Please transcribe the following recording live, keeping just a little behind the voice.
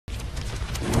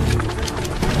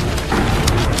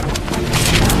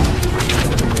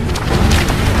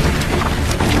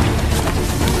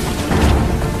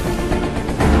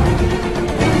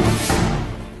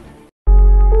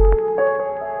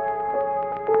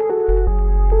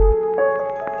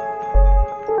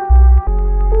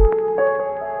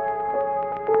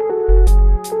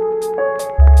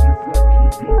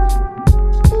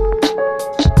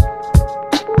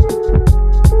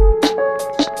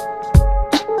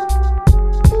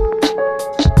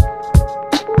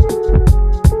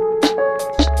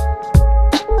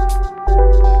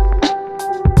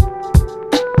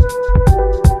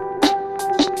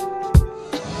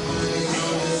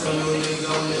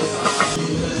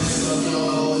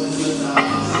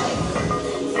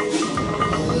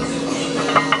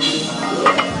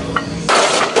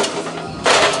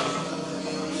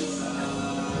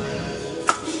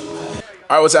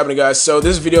Alright, what's happening, guys? So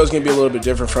this video is going to be a little bit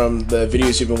different from the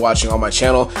videos you've been watching on my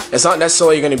channel. It's not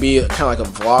necessarily going to be kind of like a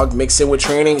vlog mixed in with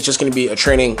training. It's just going to be a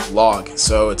training log.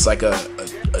 So it's like a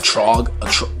trog.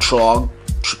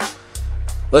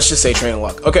 Let's just say training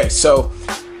log. Okay, so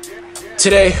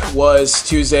today was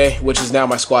Tuesday, which is now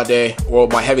my squat day, or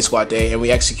my heavy squat day, and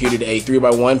we executed a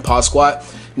 3x1 pause squat.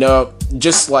 Now,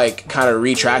 just like kind of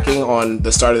retracking on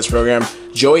the start of this program,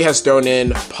 Joey has thrown in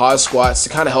pause squats to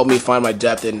kind of help me find my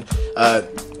depth and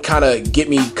kind of get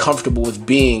me comfortable with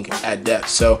being at depth.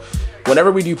 So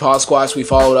whenever we do pause squats, we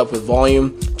follow it up with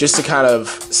volume just to kind of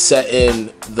set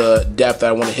in the depth that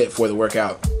I want to hit for the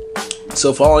workout.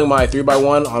 So following my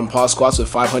 3x1 on pause squats with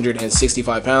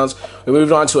 565 pounds, we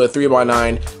moved on to a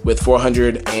 3x9 with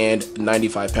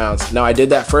 495 pounds. Now I did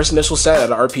that first initial set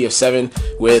at an RP of 7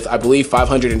 with, I believe,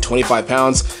 525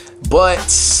 pounds.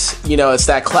 But, you know, it's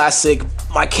that classic,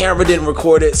 my camera didn't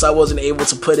record it, so I wasn't able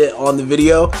to put it on the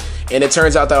video. And it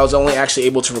turns out that I was only actually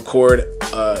able to record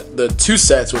the 2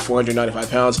 sets with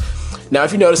 495 pounds. Now,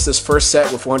 if you notice, this first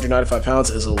set with 495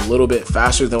 pounds is a little bit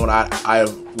faster than what I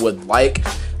would like.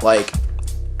 Like,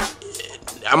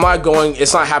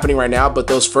 it's not happening right now, but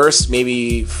those first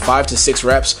maybe 5 to 6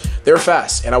 reps, they were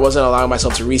fast, and I wasn't allowing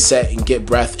myself to reset and get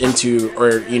breath into,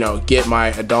 or, you know, get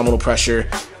my abdominal pressure,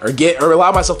 or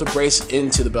allow myself to brace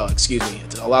into the belt,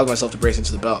 allow myself to brace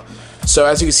into the belt. So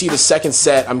as you can see, the second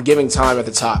set, I'm giving time at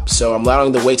the top. So I'm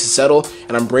allowing the weight to settle,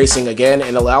 and I'm bracing again,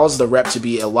 and allows the rep to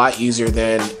be a lot easier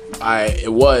than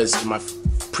it was in my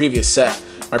previous set.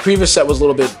 My previous set was a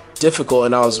little bit difficult,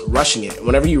 and I was rushing it.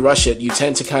 Whenever you rush it, you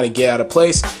tend to kind of get out of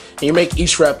place, and you make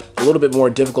each rep a little bit more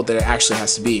difficult than it actually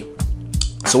has to be.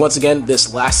 So once again,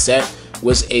 this last set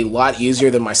was a lot easier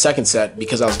than my second set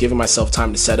because I was giving myself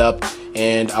time to set up,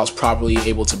 and I was properly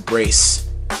able to brace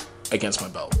against my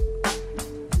belt.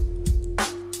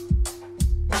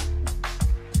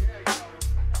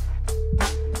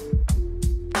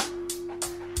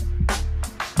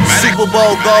 Super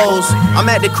Bowl goals. I'm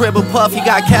at the crib of Puff. He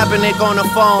got Kaepernick on the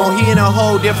phone. He in a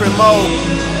whole different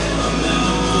mode.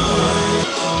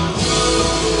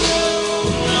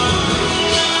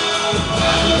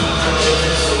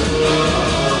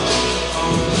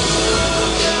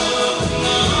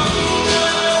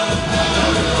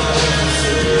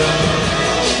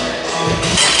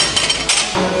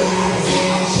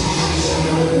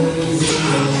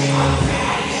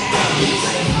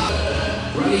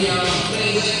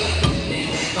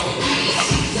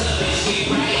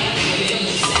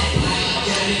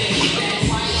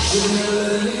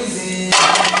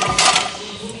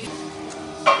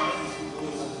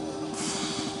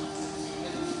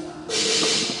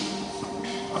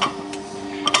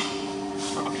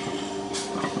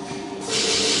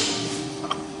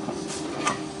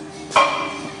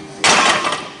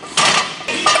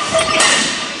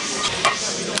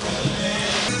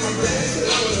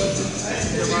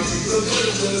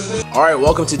 Alright,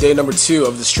 welcome to day number 2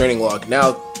 of this training log.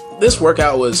 Now, this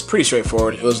workout was pretty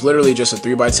straightforward. It was literally just a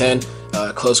 3x10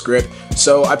 close grip.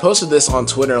 So I posted this on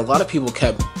Twitter, and a lot of people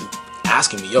kept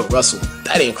asking me, yo, Russell,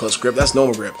 that ain't close grip, that's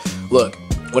normal grip. Look,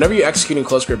 whenever you're executing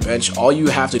close grip bench, all you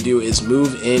have to do is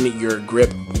move in your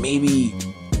grip maybe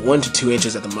 1 to 2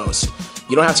 inches at the most.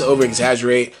 You don't have to over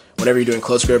exaggerate whenever you're doing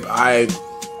close grip.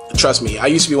 Trust me, I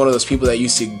used to be one of those people that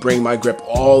used to bring my grip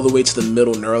all the way to the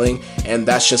middle knurling, and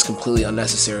that's just completely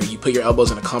unnecessary. You put your elbows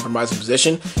in a compromising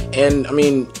position, and I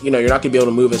mean, you know, you're not gonna be able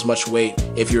to move as much weight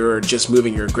if you're just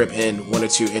moving your grip in 1 or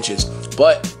 2 inches.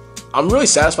 But I'm really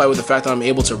satisfied with the fact that I'm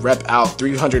able to rep out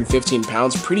 315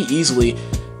 pounds pretty easily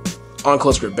on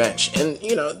close grip bench. And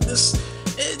you know,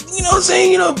 you know what I'm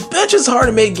saying? You know, bench is hard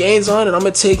to make gains on, and I'm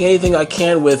gonna take anything I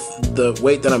can with the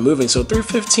weight that I'm moving. So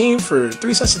 315 for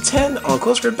 3 sets of 10 on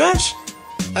close grip bench,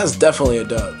 that's definitely a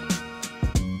dub.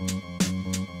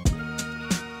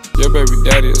 Your baby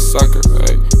daddy a sucker,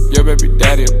 right? Your baby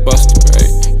daddy a buster, right?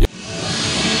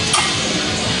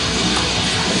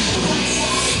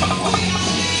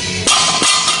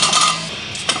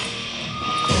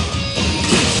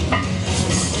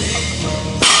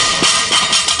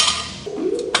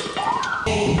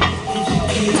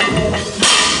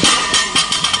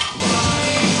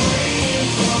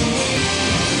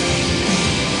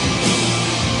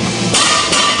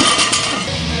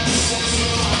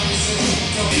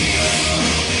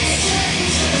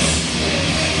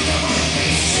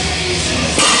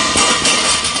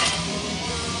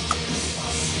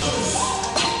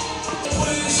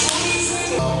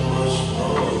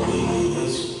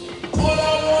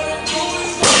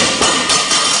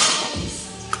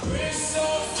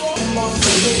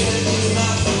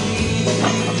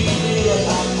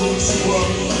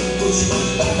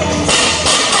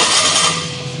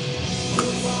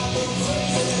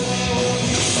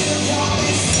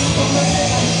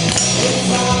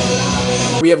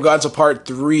 We have gotten to part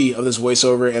 3 of this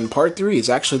voiceover, and part 3 is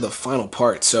actually the final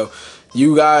part. So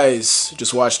you guys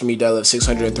just watched me deadlift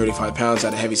 635 pounds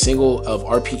at a heavy single of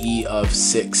RPE of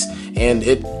 6, and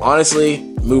it honestly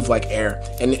moved like air.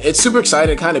 And it's super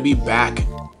exciting to kind of be back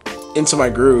into my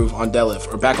groove on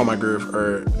deadlift, or back on my groove,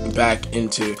 or back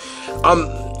into,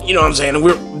 you know what I'm saying?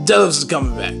 Deadlift is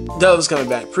coming back. Deadlift is coming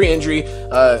back. Pre-injury,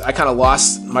 I kind of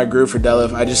lost my groove for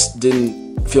deadlift. I just didn't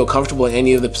feel comfortable in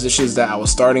any of the positions that I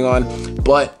was starting on.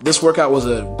 But this workout was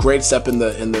a great step in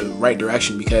the right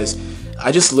direction, because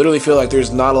I just literally feel like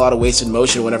there's not a lot of wasted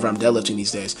motion whenever I'm deadlifting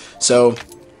these days. So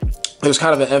there's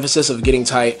kind of an emphasis of getting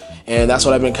tight, and that's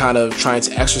what I've been kind of trying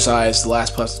to exercise the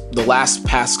last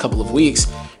past couple of weeks,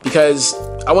 because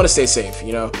I want to stay safe.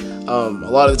 You know, a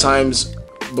lot of the times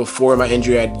before my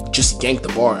injury, I'd just yank the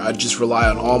bar. I'd just rely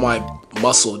on all my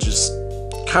muscle, just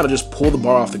kind of just pull the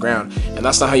bar off the ground, and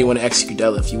that's not how you want to execute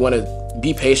deadlift. You want to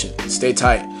be patient, stay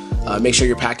tight, make sure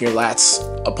you're packing your lats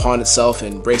upon itself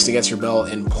and braced against your belt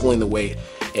and pulling the weight.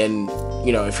 And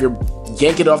you know, if you're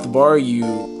yanking it off the bar,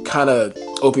 you kind of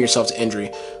open yourself to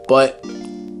injury. But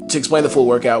to explain the full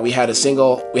workout, we had a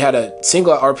single at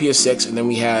RP of 6, and then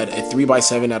we had a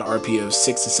 3x7 at RP of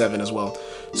 6 to 7 as well.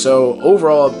 So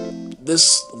overall,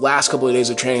 this last couple of days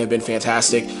of training have been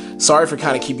fantastic. Sorry for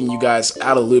kind of keeping you guys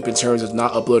out of the loop in terms of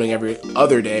not uploading every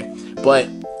other day, but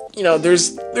you know,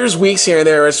 there's weeks here and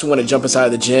there where I just want to jump inside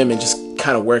the gym and just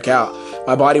kind of work out.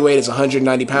 My body weight is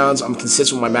 190 pounds. I'm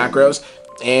consistent with my macros,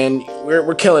 and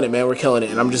we're killing it, man. We're killing it,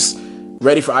 and I'm just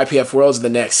ready for IPF Worlds in the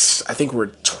next, I think we're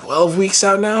 12 weeks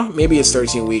out now. Maybe it's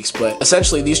 13 weeks, but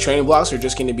essentially these training blocks are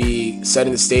just going to be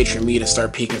setting the stage for me to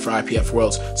start peaking for IPF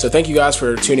Worlds. So thank you guys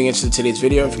for tuning into today's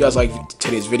video. If you guys like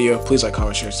today's video, please like,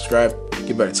 comment, share, subscribe.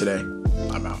 Get better today.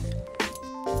 I'm out.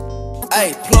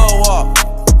 Hey, plug up.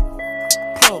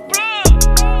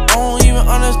 I don't even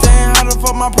understand how the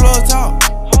fuck my plug talk.